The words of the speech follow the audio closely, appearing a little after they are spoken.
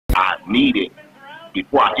I needed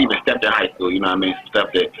before I even stepped in high school. You know what I mean? Stuff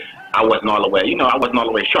that I wasn't all the way. I wasn't all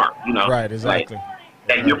the way sharp. Right, exactly. Like,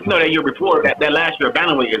 that year before, that last year of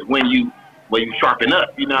bantamweight is when you sharpen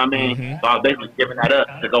up. You know what I mean? So I was basically giving that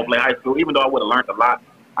up to go play high school. Even though I would have learned a lot,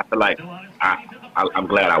 I feel like I'm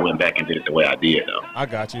glad I went back and did it the way I did, though. I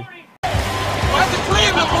got you. That's the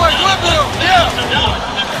Cleveland boy, Glenville. Yeah.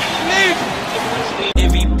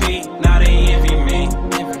 MVP, now they envy me.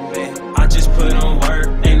 I just put on work,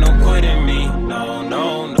 ain't no quitting me. No,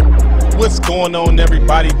 no, no. What's going on,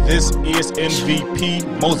 everybody? This is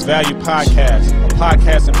MVP, Most Valued Podcast, a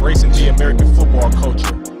podcast embracing the American football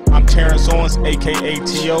culture. I'm Terrence Owens, a.k.a.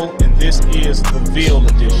 T.O., and this is the Ville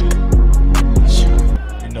edition.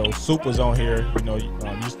 Soup was on here.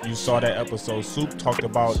 You saw that episode. Soup talked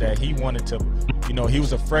about that he wanted to, he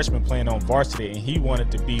was a freshman playing on varsity, and he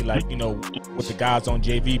wanted to be like, with the guys on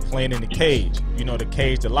JV playing in the cage, the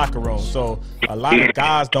cage, the locker room. So a lot of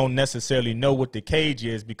guys don't necessarily know what the cage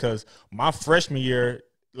is, because my freshman year,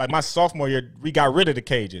 like my sophomore year, we got rid of the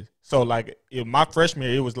cages. So like in my freshman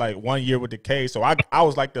year, it was like 1 year with the cage. So I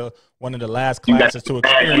was like one of the last classes to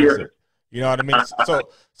experience it. You know what I mean?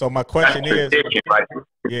 So my question is,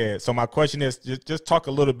 so my question is, just talk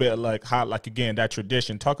a little bit like how, like again, that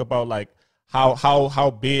tradition. Talk about like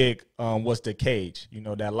how big was the cage?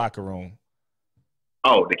 That locker room.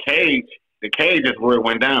 Oh, the cage is where it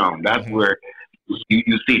went down. That's where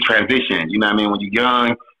you see transition. You know what I mean? When you're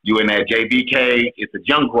young, you in that JV cage. It's a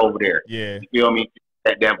jungle over there. Yeah. You feel me?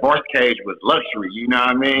 That varsity cage was luxury. You know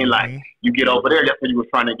what I mean? Like you get over there, that's what you were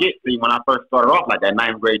trying to get. See, when I first started off, like that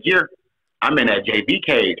 9th grade year, I'm in that JV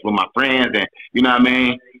cage with my friends, and you know what I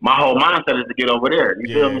mean? My whole mindset is to get over there.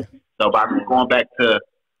 You feel me? So by going back to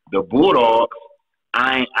the Bulldogs,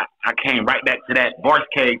 I came right back to that varsity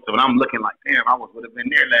cage. So when I'm looking like, damn, I would have been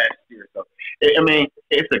there last year. So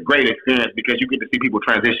it's a great experience because you get to see people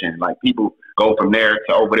transition. Like people go from there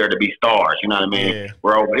to over there to be stars. You know what I mean? Yeah.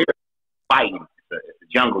 We're over here fighting. It's a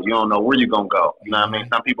jungle. You don't know where you're gonna go. You know what I mean?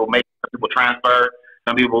 Some people transfer.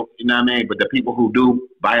 Some people, you know what I mean? But the people who do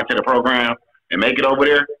buy into the program and make it over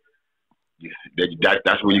there,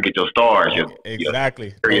 that's where you get your stars.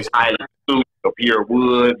 Exactly. Your Island Suit, your Pierre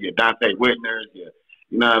Wood, your Dante Whitners, you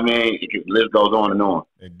know what I mean? The list goes on and on.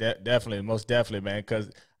 Definitely, most definitely, man. Because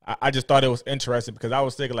I just thought it was interesting because I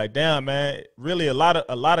was thinking like, damn, man, really a lot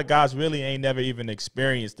of guys really ain't never even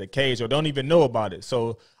experienced the cage or don't even know about it.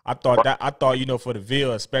 So I thought for the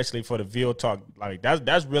Ville, especially for the Ville talk, like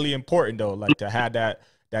that's really important though, like to have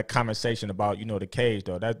that conversation about the cage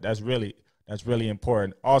though. That's really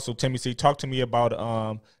important. Also, Timmy C, talk to me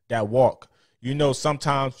about that walk.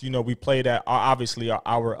 Sometimes we play that. Obviously,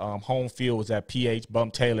 our home field was at PH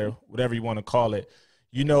Bump Taylor, whatever you want to call it.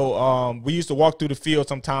 We used to walk through the field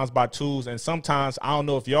sometimes by twos, and sometimes, I don't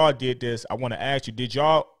know if y'all did this. I want to ask you, did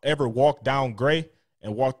y'all ever walk down Gray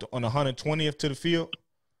and walk on 120th to the field?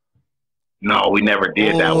 No, we never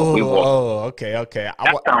did that one. We walked. Oh, okay.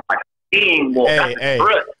 That sounds like a team walk.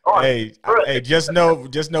 Hey, just know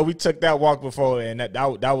we took that walk before, and that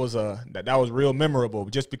was real memorable.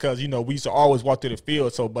 Just because we used to always walk through the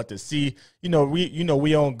field. So, but to see, we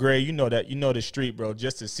on Gray, that the street, bro.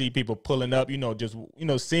 Just to see people pulling up,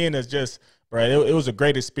 seeing us, just bro, it was a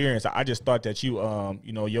great experience. I just thought that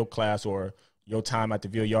your class or your time at the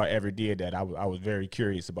Ville, y'all ever did that. I was very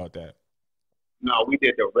curious about that. No, we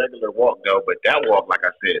did the regular walk though, but that walk, like I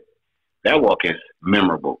said, that walk is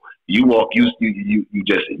memorable. You walk, you in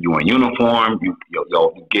uniform, you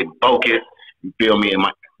getting focused. You feel me? And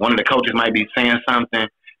one of the coaches might be saying something.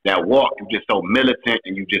 That walk, you just so militant,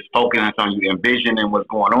 and you just focusing on you envisioning what's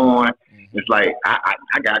going on. It's like I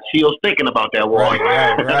got chills thinking about that walk.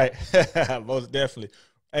 Right. Most definitely.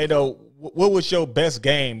 Hey, what was your best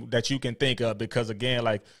game that you can think of? Because again,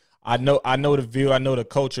 like I know the Ville, I know the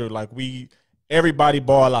culture. Like everybody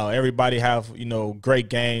ball out. Everybody have, great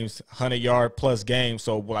games, 100-yard plus games.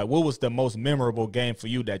 So like, what was the most memorable game for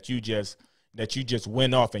you that you just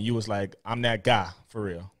went off and you was like, I'm that guy for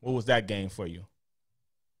real? What was that game for you?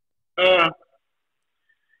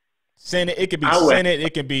 Senate, it could be Senate,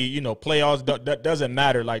 it can be, playoffs. That doesn't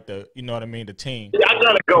matter, like the team. I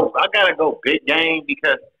gotta go big game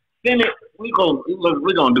because Senate, we gonna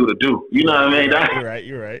do the do. You know what I mean?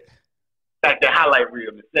 You're right. Like the highlight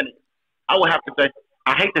reel in the Senate. I would have to say,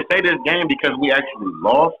 I hate to say this game because we actually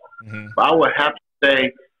lost, but I would have to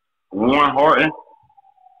say Warren Harton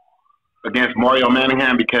against Mario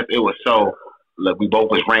Manningham because it was so, look, we both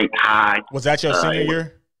was ranked high. Was that your senior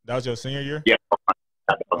year? That was your senior year? Yeah,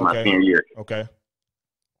 that was my senior year. Okay.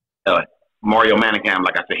 Mario Manningham,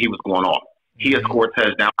 like I said, he was going off. He had scored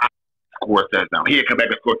touchdown. I scored touchdown. He had come back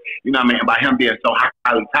and scored. You know what I mean? And by him being so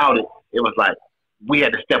highly touted, it was like, we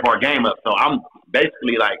had to step our game up. So I'm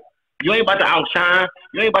basically like, you ain't about to outshine.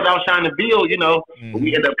 You ain't about to outshine the Ville, you know. Mm-hmm. But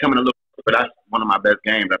we ended up coming a little. But that's one of my best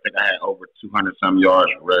games. I think I had over 200 some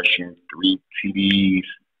yards rushing, 3 TDs,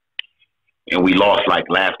 and we lost like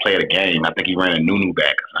last play of the game. I think he ran a Nunu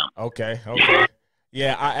back or something. Okay.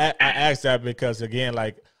 Yeah, I asked that because again,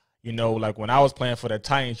 like, you know, like when I was playing for the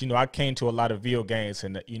Titans, you know, I came to a lot of Ville games,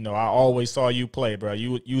 and you know, I always saw you play, bro.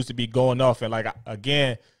 You used to be going off, and like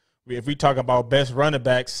again, if we talk about best running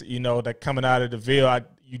backs, you know, that coming out of the Ville,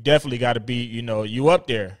 you definitely got to be, you know, you up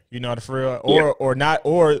there, you know, for real, or not,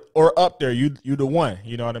 or up there, you the one,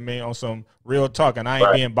 you know what I mean, on some real talk. And I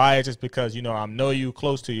ain't being biased just because, you know, I know you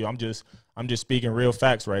close to you. I'm just speaking real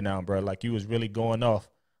facts right now, bro. Like you was really going off,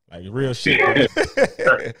 like real shit.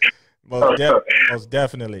 most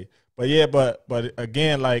definitely. But yeah, but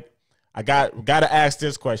again, like I got to ask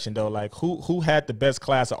this question though, like who had the best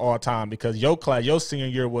class of all time? Because your class, your senior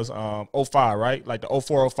year was 05, right? Like the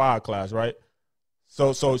 04-05 class, right?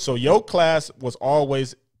 So your class was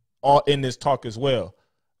always all in this talk as well.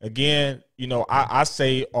 Again, you know, I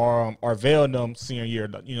say our Ville senior year,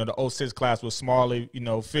 you know, the 06 class was Smalley, you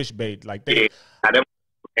know, fish bait. Like they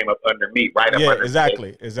came up under me, right? Yeah, up under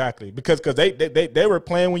exactly. Because they were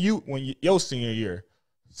playing when your senior year.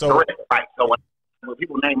 So correct. Right. So when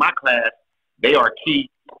people name my class, they are key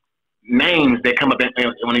names that come up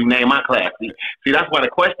when you name my class. See, that's why the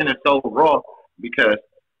question is so raw, because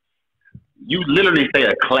you literally say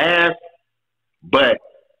a class, but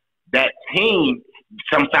that team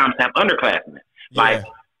sometimes have underclassmen. Yeah. Like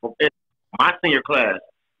in my senior class,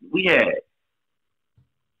 we had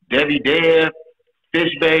Debbie Dev,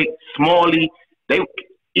 Fishbait, Smalley.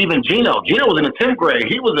 Even Gino. Gino was in the 10th grade.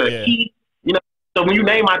 He was a key, you know. So when you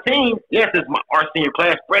name my team, yes, it's our senior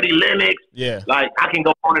class. Freddie Lennox. Yeah. Like I can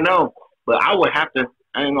go on and on, but I would have to.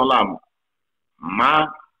 I ain't gonna lie.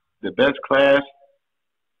 The best class.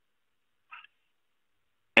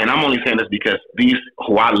 And I'm only saying this because these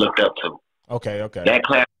who I looked up to. Okay. That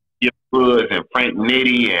class, Woods and Frank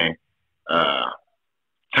Nitti and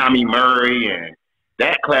Tommy Murray, and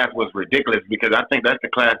that class was ridiculous because I think that's the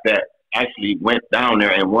class that actually went down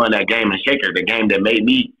there and won that game in Shaker, the game that made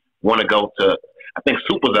me want to go to. I think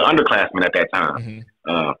Soup was an underclassman at that time.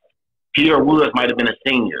 Mm-hmm. Pierre Woods might have been a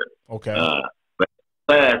senior. Okay. But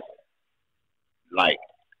class, like,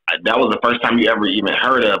 that was the first time you ever even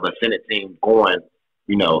heard of a Senate team going,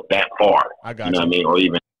 you know, that far. I got you. Know what I mean? Or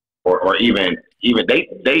even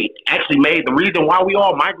they actually made the reason why we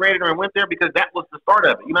all migrated and went there because that was the start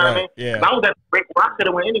of it. You know what I mean? Yeah. I was at the break where I could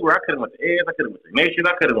have went anywhere. I could have went to Eds. I could have went to Nations.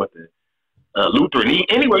 I could have went to Lutheran.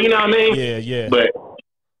 Anywhere. You know what I mean? Yeah. But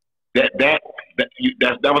that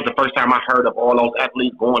was the first time I heard of all those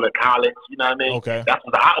athletes going to college. You know what I mean? Okay. That's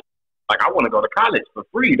what I want to go to college for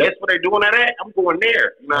free. That's what they're doing that at. I'm going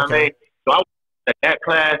there. You know what I mean? So I was at that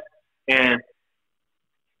class, and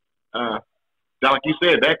like you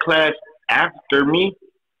said, that class after me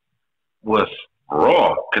was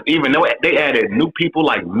raw. Because even though they added new people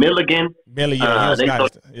like Milligan. He was nice.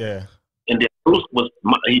 Yeah. And then Bruce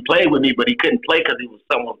he played with me, but he couldn't play because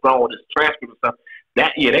something was wrong with his transcript and stuff.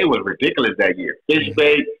 That year, they was ridiculous that year.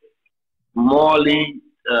 Fishbait, Morley,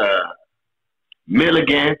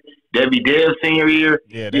 Milligan, Debbie Dev senior year.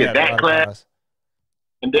 Yeah, that class.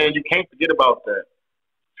 And then you can't forget about the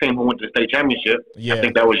team who went to the state championship. Yeah. I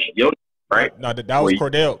think that was your right? No, that was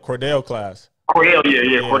Cordell class. Cordell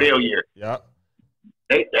year. Yeah.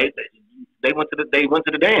 They went to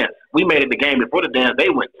the dance. We made it the game before the dance. They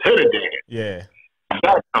went to the dance. Yeah. I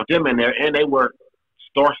got them in there, and they were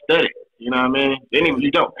star-studded. You know what I mean?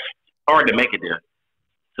 You don't. It's hard to make it there.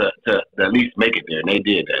 To at least make it there, and they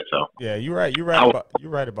did that. So yeah, you're right. You're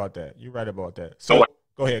right about that. So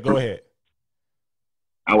go ahead.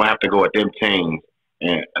 I would have to go with them teams,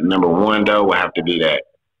 and number one though would have to be that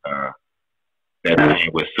team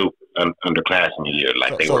with Soup underclassmen year.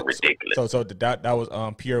 Like they were ridiculous. So that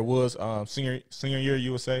was Pierre Woods senior year,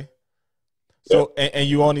 you would say. So and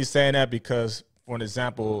you only saying that because, for an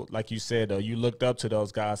example, like you said, though, you looked up to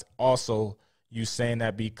those guys. Also, you saying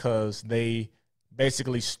that because they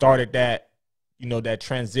basically started that, you know, that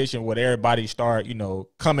transition where everybody start, you know,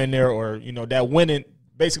 coming there, or, you know, that winning,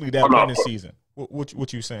 basically that winning season.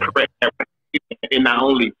 What you saying? Correct. And not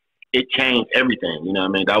only it changed everything, you know what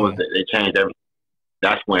I mean? That was it changed everything.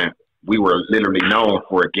 That's when we were literally known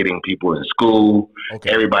for getting people in school. Okay.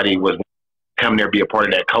 Everybody was coming there, be a part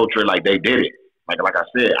of that culture. Like they did it. Like I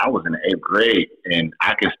said, I was in the 8th grade, and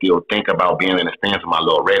I can still think about being in the stands with my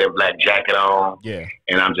little red and black jacket on. Yeah.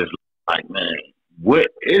 And I'm just like, man,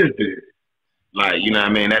 what is this? Like, you know what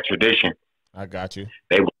I mean? That tradition. I got you.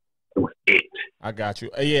 It was it. I got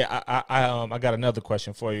you. Yeah, I got another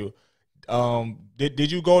question for you.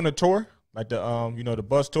 Did you go on a tour, like the the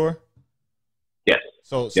bus tour? Yes.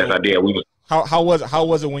 So yes, I did. We was. How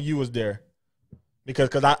was it when you was there? Because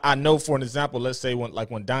I know, for an example, let's say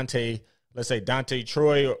when Dante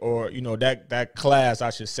Troy, or that class, I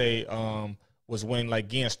should say, was when like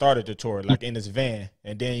Ginn started the tour, like in his van,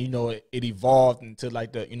 and then it evolved into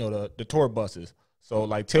like the tour buses. So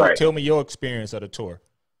like tell me your experience of the tour.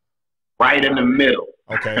 Right in the middle.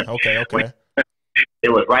 Okay. It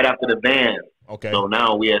was right after the van. Okay. So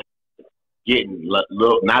now we are getting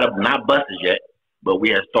little, not buses yet, but we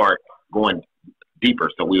had start going deeper.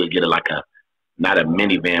 So we would get not a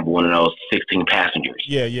minivan, but one of those 16 passengers.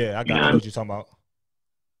 Yeah. I know what you're talking about.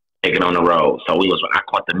 Taking on the road. So I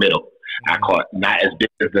caught the middle. I caught not as big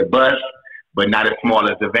as the bus, but not as small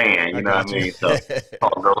as the van. You know what I mean? So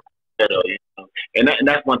and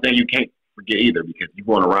that's one thing you can't forget either, because you're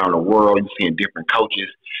going around the world, you're seeing different coaches,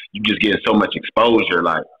 you just getting so much exposure.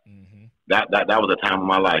 Like that was a time of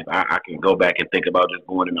my life. I can go back and think about just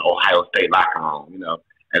going in the Ohio State locker room.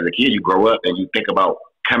 As a kid, you grow up and you think about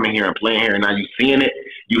coming here and playing here, and now you seeing it.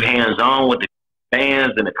 You hands on with the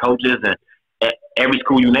fans and the coaches, and at every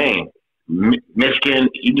school you name, Michigan,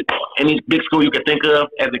 any big school you could think of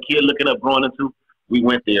as a kid looking up, growing into, we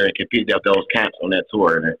went there and competed at those camps on that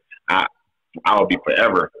tour, and I will be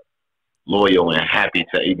forever loyal and happy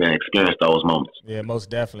to even experience those moments. Yeah, most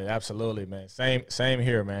definitely, absolutely, man. Same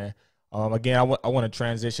here, man. Again, I want to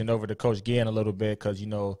transition over to Coach Ginn a little bit, because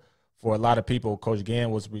for a lot of people, Coach Ginn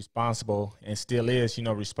was responsible and still is,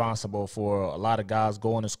 responsible for a lot of guys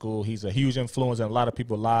going to school. He's a huge influence in a lot of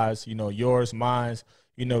people's lives, yours, mine,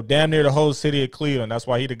 damn near the whole city of Cleveland. That's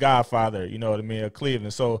why he the godfather, of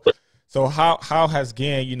Cleveland. So how has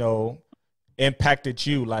Ginn, impacted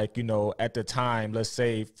you, like, at the time, let's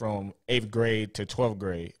say from 8th grade to 12th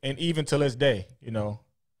grade, and even to this day,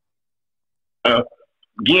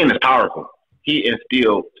 Ginn is powerful. He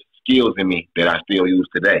instilled skills in me that I still use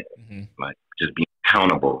today, like just being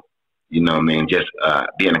accountable. You know what I mean? Just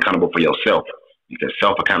being accountable for yourself, because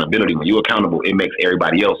self-accountability, when you're accountable, it makes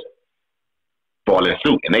everybody else fall in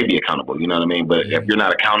suit and they be accountable. You know what I mean? But if you're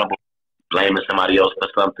not accountable, blaming somebody else for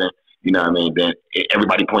something, you know what I mean, then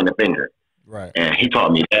everybody pointing the finger. Right. And he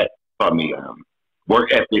taught me that,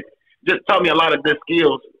 work ethic, just taught me a lot of good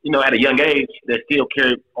skills, at a young age that still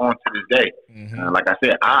carry on to this day. Like I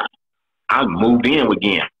said, I moved in with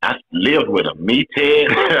Ginn. I lived with him. Me, Ted,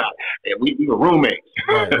 we were roommates.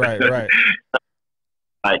 Right.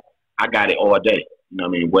 Like, I got it all day. You know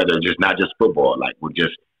what I mean? Whether just not just football, like with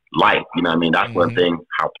just life. You know what I mean? That's one thing.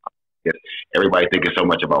 How everybody thinking so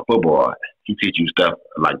much about football. He teach you stuff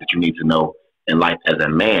like that you need to know in life as a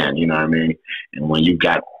man. You know what I mean? And when you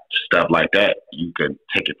got stuff like that, you can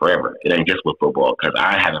take it forever. It ain't just with football, because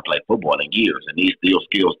I haven't played football in years, and these still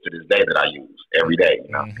skills to this day that I use every day.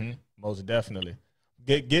 Most definitely.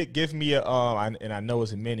 Give me and I know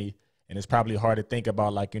it's many, and it's probably hard to think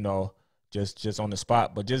about, like, just on the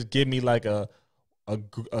spot, but just give me like a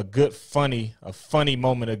good funny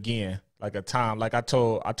moment again, like a time. Like I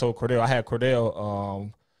told Cordell, I had Cordell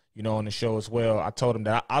on the show as well. I told him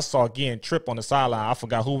that I saw Ginn trip on the sideline. I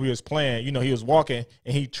forgot who we was playing. He was walking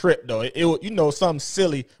and he tripped though. It something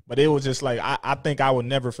silly, but it was just like I think I would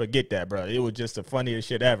never forget that, bro. It was just the funniest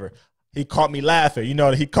shit ever. He caught me laughing.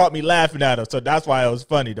 He caught me laughing at him. So that's why it was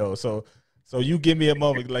funny though. So you give me a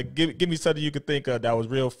moment, like give me something you could think of that was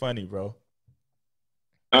real funny, bro.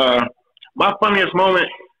 My funniest moment,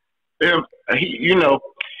 he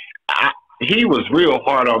was real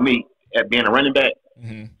hard on me at being a running back.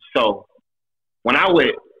 So when I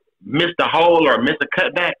would miss the hole or miss a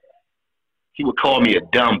cutback, he would call me a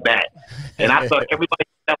dumb back. And I thought everybody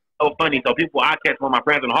thought that was so funny. So I catch one of my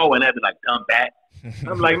friends in the hallway and they'd be like, dumb back.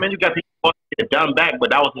 I'm like, man, you got people calling me a dumb back, but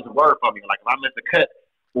that was his word for me. Like, if I missed a cut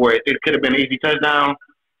or it could have been an easy touchdown,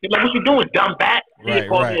 he's like, what you doing, dumb back? He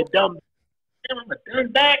called me a dumb back. I'm a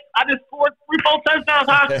dumb back. I just scored 3-4 touchdowns.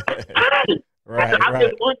 I just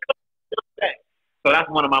one back. So that's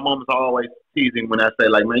one of my moments I always teasing when I say,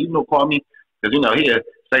 like, man, call me. Because, he'll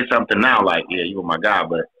say something now like, yeah, you were my guy.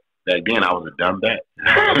 But back then, I was a dumb back.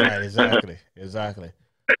 Right, exactly.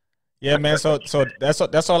 Yeah, man, so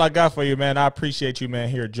that's all I got for you, man. I appreciate you, man,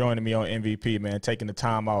 here joining me on MVP, man, taking the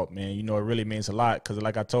time out, man. It really means a lot because,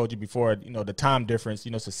 like I told you before, the time difference,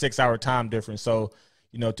 it's a 6-hour time difference. So,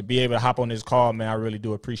 to be able to hop on this call, man, I really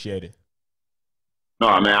do appreciate it.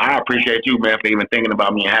 No, man, I appreciate you, man, for even thinking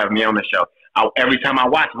about me and having me on the show. Every time I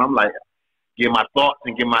watch him, I'm like, get my thoughts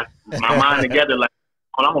and get my mind together. Like,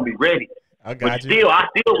 oh, I'm gonna be ready. I got you. I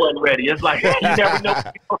still wasn't ready. It's like you never know.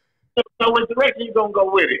 So what direction you gonna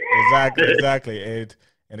go with it? Exactly.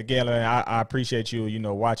 And again, man, I appreciate you,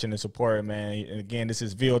 watching and supporting, man. And again, this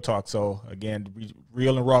is Ville Talk. So again,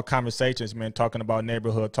 real and raw conversations, man, talking about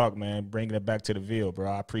neighborhood talk, man, bringing it back to the Ville, bro.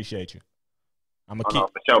 I appreciate you. I'm gonna keep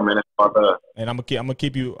for sure, man. and I'm gonna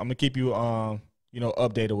keep you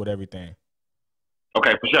updated with everything.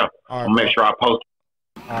 Okay, for sure. All right, I'll make sure I post.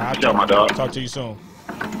 All right, my dog. Talk to you soon.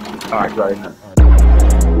 All right, great. All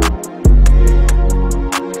right.